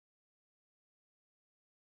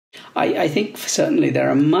I think certainly there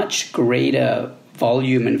are much greater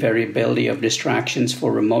volume and variability of distractions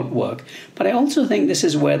for remote work. But I also think this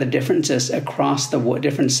is where the differences across the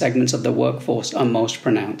different segments of the workforce are most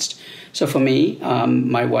pronounced. So for me,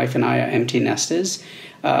 my wife and I are empty nesters.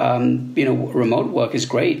 Remote work is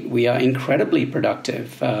great. We are incredibly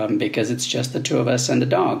productive because it's just the two of us and the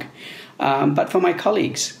dog. But for my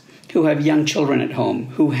colleagues who have young children at home,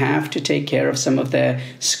 who have to take care of some of their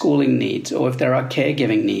schooling needs, or if there are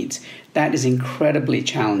caregiving needs, that is incredibly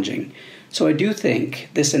challenging. So I do think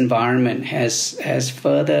this environment has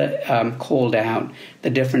further called out the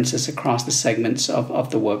differences across the segments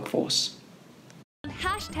of the workforce.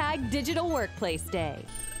 #Digital Workplace Day.